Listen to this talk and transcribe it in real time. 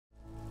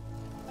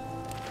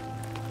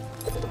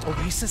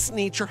Oasis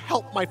needs your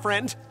help, my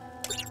friend.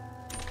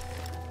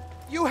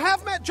 You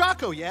have met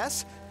Jacko,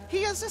 yes?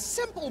 He is a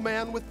simple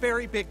man with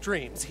very big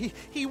dreams.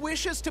 He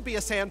wishes to be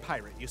a sand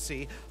pirate, you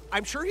see.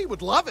 I'm sure he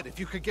would love it if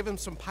you could give him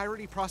some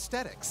piratey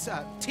prosthetics.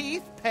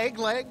 Teeth, peg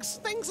legs,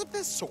 things of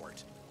this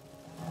sort.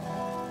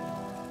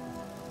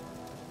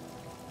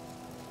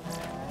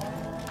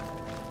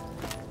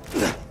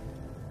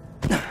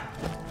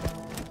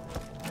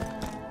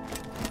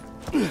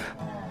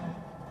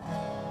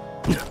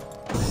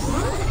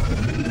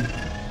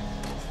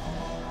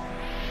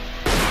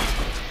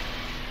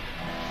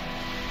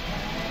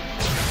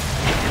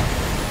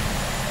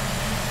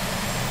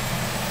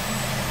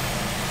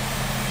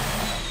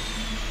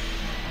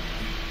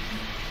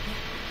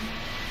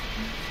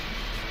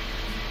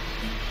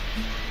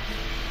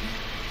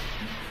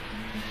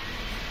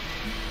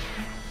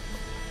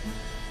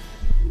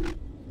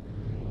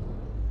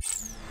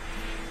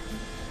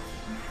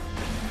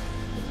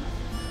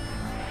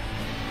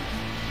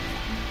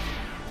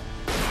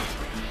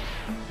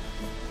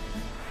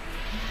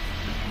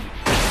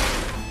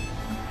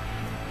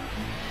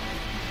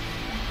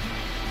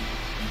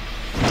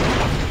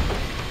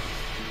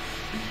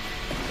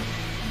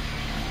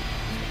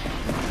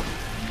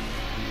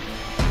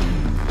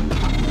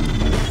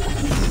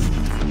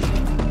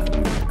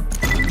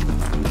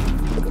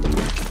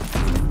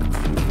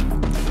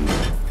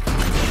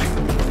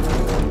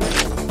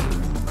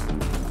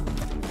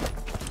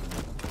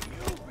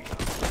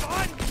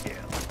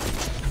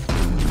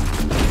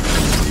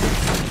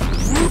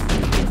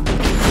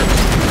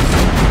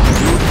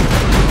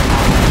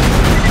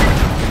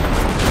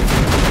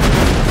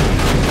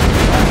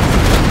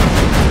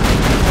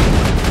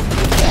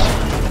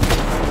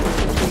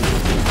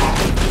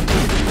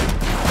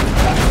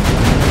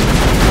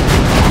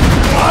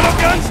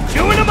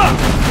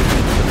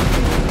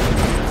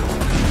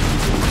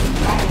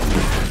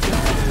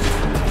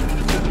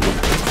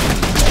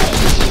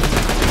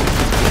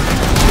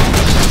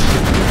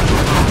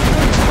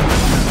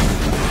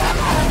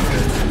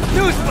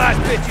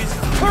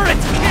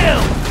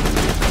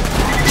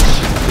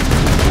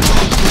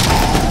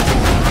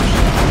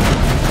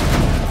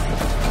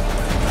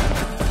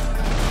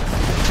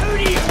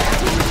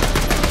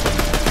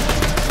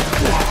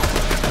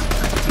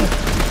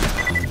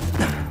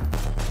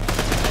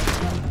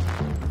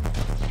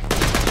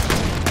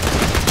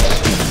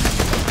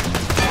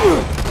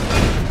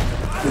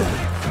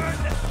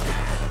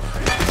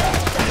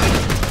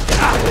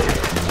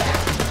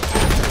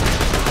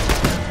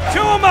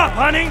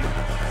 Honey!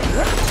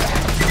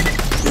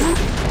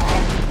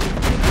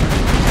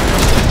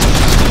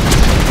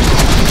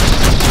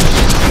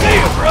 See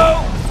you,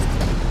 bro!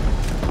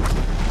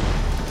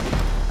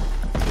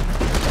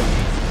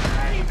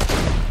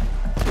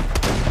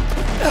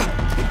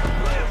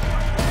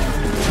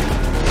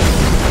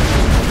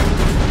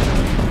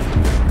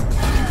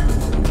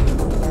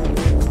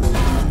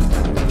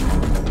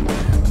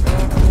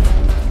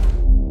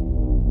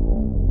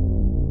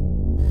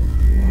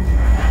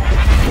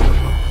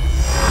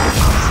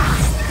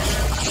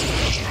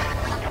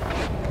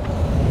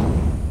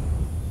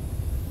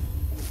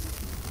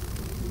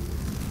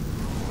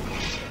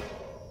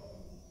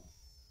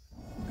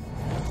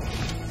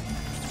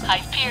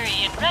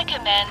 Hyperion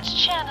recommends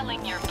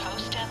channeling your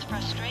post-death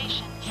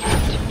frustrations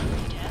into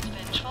pre-death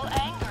vengeful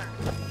anger.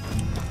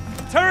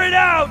 Turn it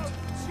out!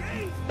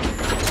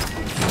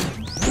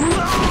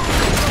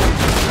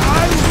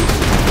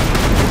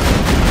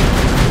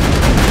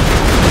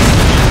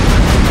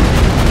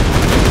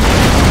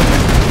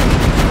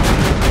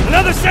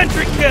 Another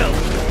sentry kill!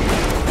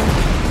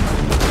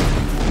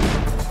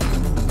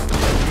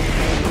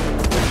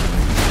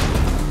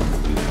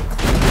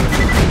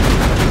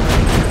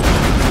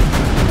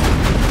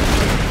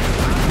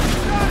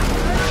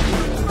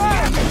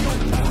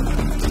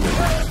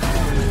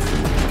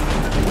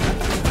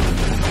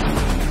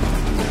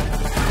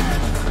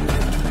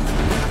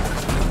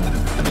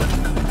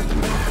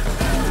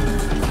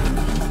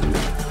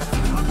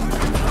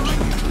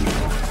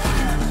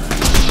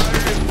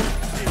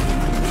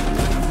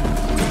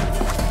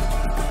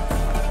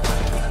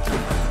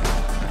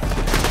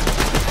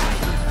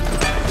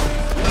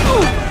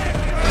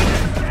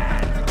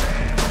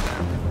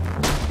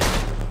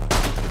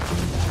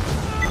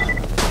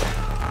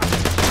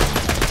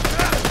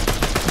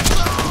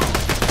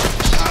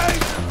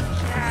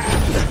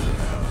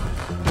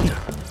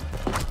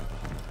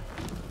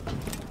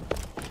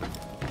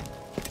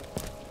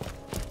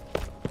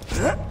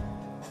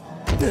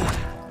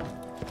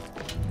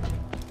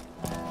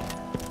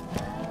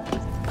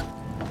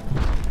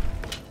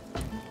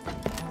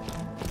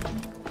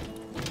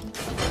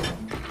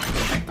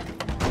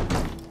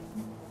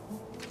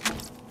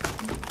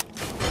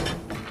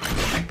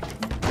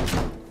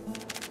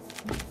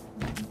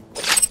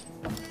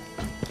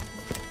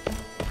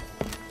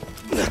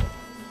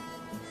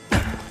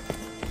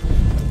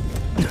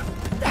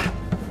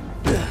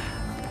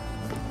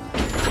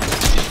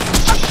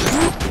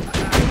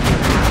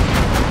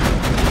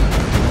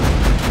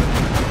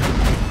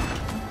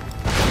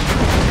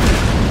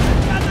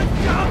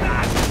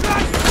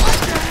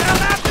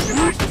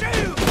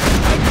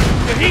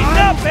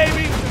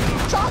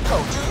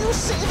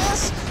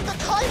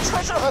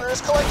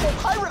 hunters collecting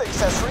pirate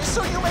accessories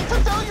so you may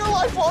fulfill your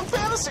lifelong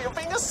fantasy of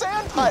being a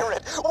sand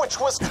pirate, which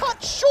was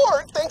cut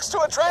short thanks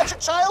to a tragic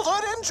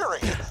childhood injury.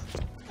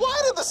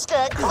 Why did the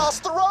skank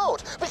cross the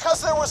road?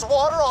 Because there was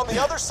water on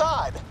the other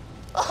side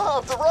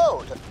of the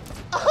road.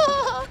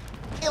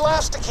 He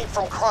laughs to keep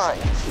from crying.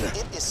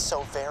 It is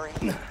so very,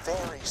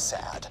 very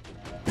sad.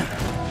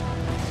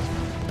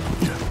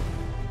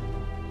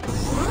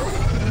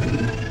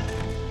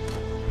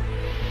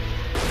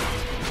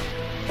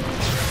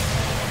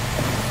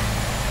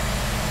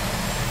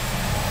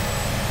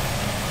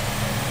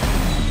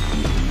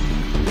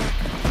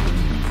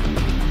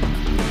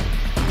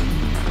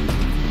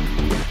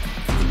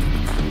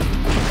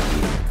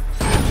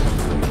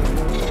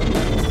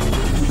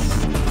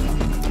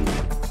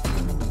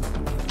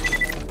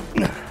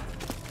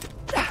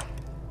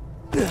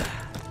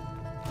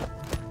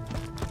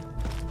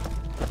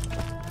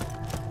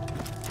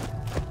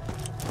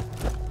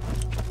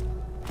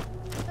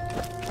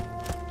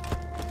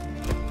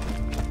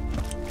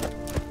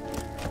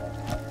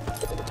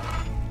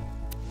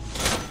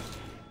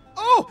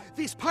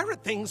 These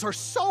pirate things are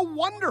so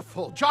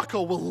wonderful.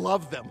 Jacko will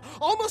love them,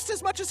 almost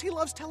as much as he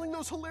loves telling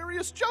those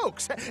hilarious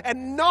jokes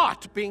and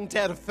not being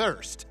dead of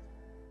thirst.